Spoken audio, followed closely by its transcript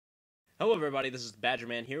Hello, everybody. This is Badger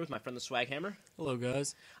Man here with my friend the Swaghammer. Hello,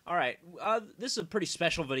 guys. All right, this is a pretty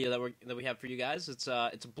special video that we have for you guys. It's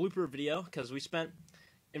a blooper video because we spent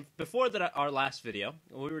before our last video.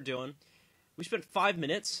 What we were doing, we spent 5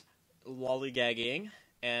 minutes lollygagging,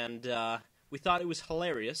 and we thought it was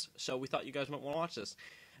hilarious. So we thought you guys might want to watch this.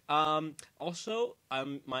 Also,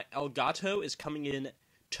 my Elgato is coming in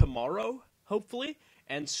tomorrow, hopefully,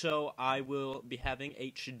 and so I will be having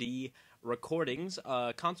HD recordings,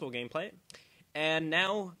 console gameplay. And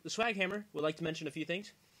now the Swaghammer would like to mention a few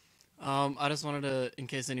things. I just wanted to, in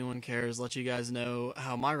case anyone cares, let you guys know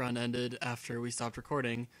how my run ended after we stopped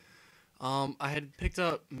recording. I had picked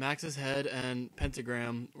up Max's Head and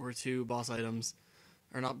Pentagram were two boss items.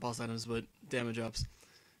 Or not boss items, but damage ups.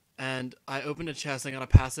 And I opened a chest, I got a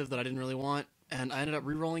passive that I didn't really want, and I ended up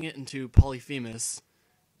re-rolling it into Polyphemus.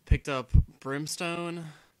 Picked up Brimstone,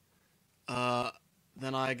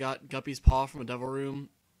 then I got Guppy's Paw from a Devil Room,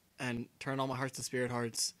 and turned all my hearts to Spirit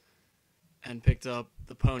Hearts, and picked up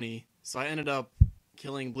the Pony. So I ended up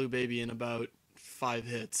killing Blue Baby in about 5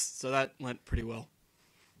 hits, so that went pretty well.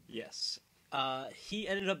 Yes. He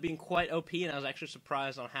ended up being quite OP, and I was actually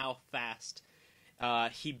surprised on how fast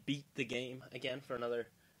he beat the game again for another...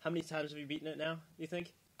 How many times have you beaten it now, you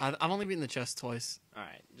think? I've only beaten the chest twice.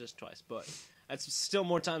 Alright, just twice, but that's still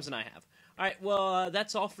more times than I have. Alright, well,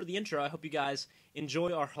 that's all for the intro. I hope you guys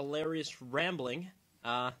enjoy our hilarious rambling.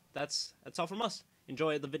 That's all from us.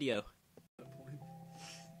 Enjoy the video.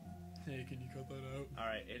 Hey, can you cut that out?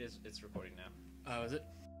 Alright, it's recording now. Oh, is it?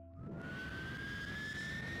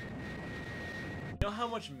 You know how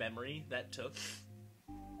much memory that took?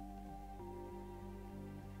 No,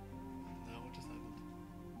 what just happened?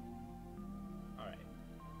 Alright.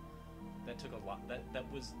 That took a lot. That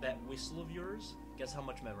whistle of yours, guess how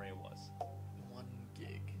much memory it was? 1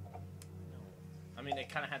 gig. No. I mean, it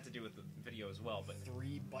kind of had to do with the video as well, but...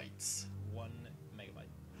 3 bytes. 1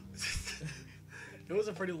 megabyte. It was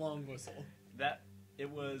a pretty long whistle. It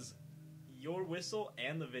was... Your whistle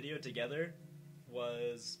and the video together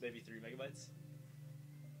was maybe 3 megabytes.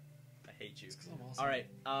 I hate you. It's 'cause I'm awesome. Alright,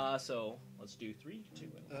 so let's do 3,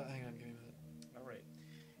 2, and... hang on, give me a minute. Alright.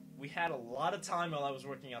 We had a lot of time while I was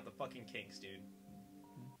working out the fucking kinks, dude.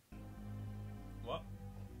 What?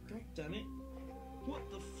 God damn it.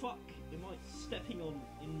 What the fuck am I stepping on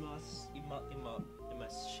in my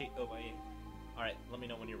shit over here? Alright, let me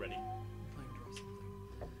know when you're ready. I'm playing Draw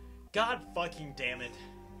Something. God fucking damn it.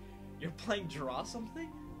 You're playing Draw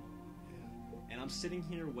Something? Yeah. And I'm sitting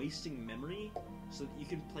here wasting memory so that you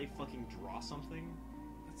can play fucking Draw Something?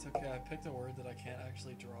 It's okay, I picked a word that I can't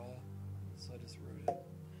actually draw, so I just wrote it.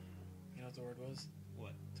 You know what the word was?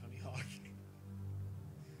 What? Tony Hawk.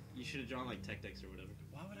 You should have drawn like Tech-Dex or whatever.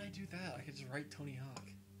 Why would I do that? I could just write Tony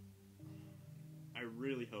Hawk. I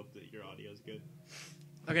really hope that your audio is good.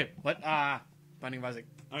 Okay, what? Binding of Isaac.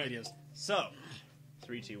 Alright. Videos. So,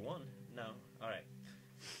 3, 2, 1. No. Alright.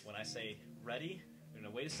 When I say ready, we're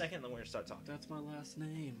gonna wait a second and then we're gonna start talking. That's my last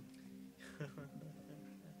name.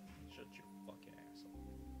 Shut your fucking asshole.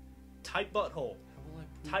 Tight butthole. How will I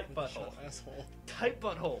poop Tight with a butthole. shut asshole? Tight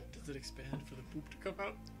butthole. Does it expand for the poop to come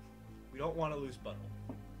out? We don't want a loose butthole.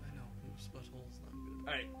 I know, loose butthole's not good.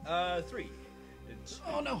 Alright, 3.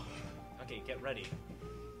 Oh no! Okay, get ready.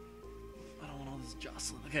 I don't want all this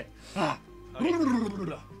jostling. Okay. Okay.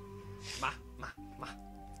 Ma.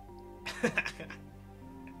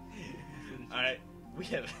 Alright, we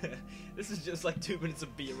have... this is just like 2 minutes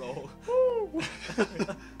of B-roll. Oh,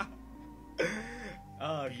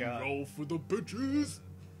 God. B-roll for the bitches!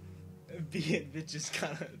 Bitches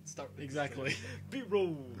kind of start... Exactly.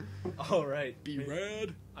 B-roll. Alright. Be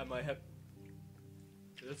rad. I might have...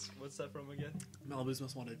 What's that from again? Malibu's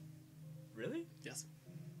Most Wanted. Really? Yes.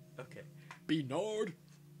 Okay. Be Nard.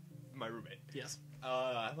 My roommate. Yes.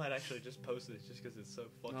 I might actually just post it just because it's so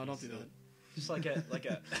fucking... No, don't do silly. that. Just like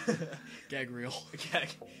a... Gag reel. Gag.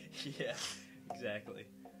 Yeah, exactly.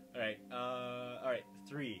 Alright, alright.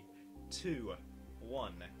 3, 2,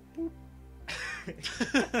 1. Boop.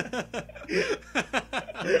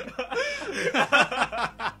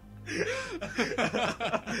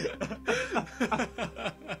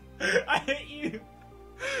 I hate you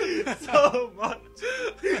so much.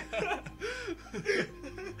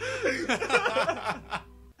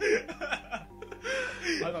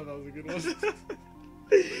 I thought that was a good one.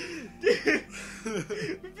 Dude,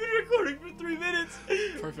 we've been recording for 3 minutes.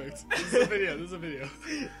 Perfect. This is a video. This is a video.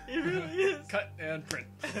 It really is. Cut and print.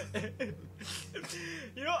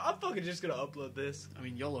 You know, I'm fucking just gonna upload this. I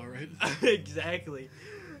mean, YOLO, right? Exactly.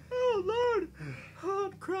 Oh, Lord. Oh,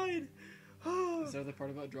 I'm crying. Oh. Is there the part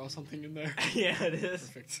about draw something in there? Yeah, it is.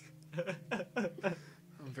 Perfect.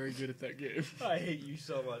 I'm very good at that game. I hate you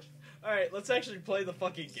so much. Alright, let's actually play the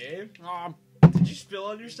fucking game. Um, Did you spill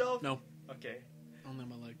on yourself? No. Okay. Only on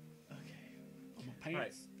my leg. Okay. On my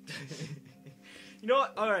pants. Alright. You know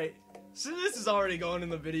what? Alright. So this is already going in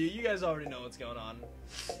the video. You guys already know what's going on.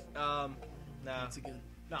 Nah. Once again.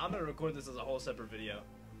 Nah, I'm gonna record this as a whole separate video.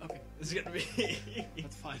 Okay. This is gonna be...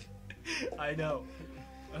 That's fine. I know.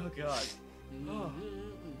 Oh, God. Oh.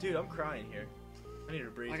 Dude, I'm crying here. I need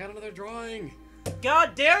to breathe. I got another drawing.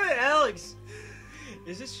 God damn it, Alex!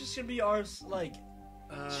 Is this just gonna be our, like,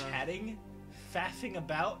 chatting? Faffing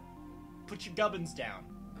about? Put your gubbins down.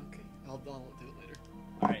 Okay. I'll do it later.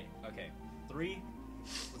 Alright, okay. 3.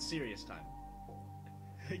 Let's serious time.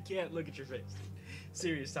 I can't look at your face.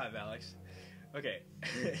 Serious time, Alex. Okay.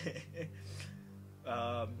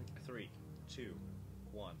 3, 2,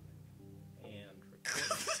 1. And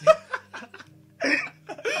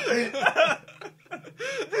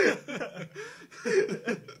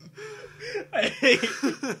I hate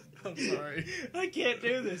I'm sorry. I can't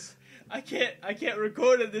do this. I can't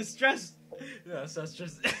record in this stress. No, so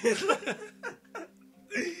stress.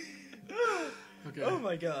 Okay. Oh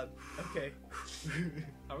my god. Okay.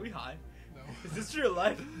 Are we high? No. Is this real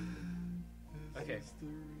life? Okay.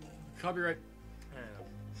 Copyright. I don't know.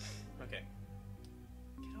 Okay.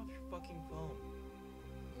 Get off your fucking phone.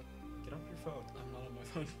 Get off your phone. I'm not on my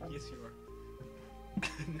phone. Yes, you are.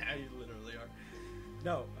 Now you literally are.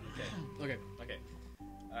 No. Okay. Okay. Okay.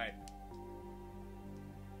 Alright.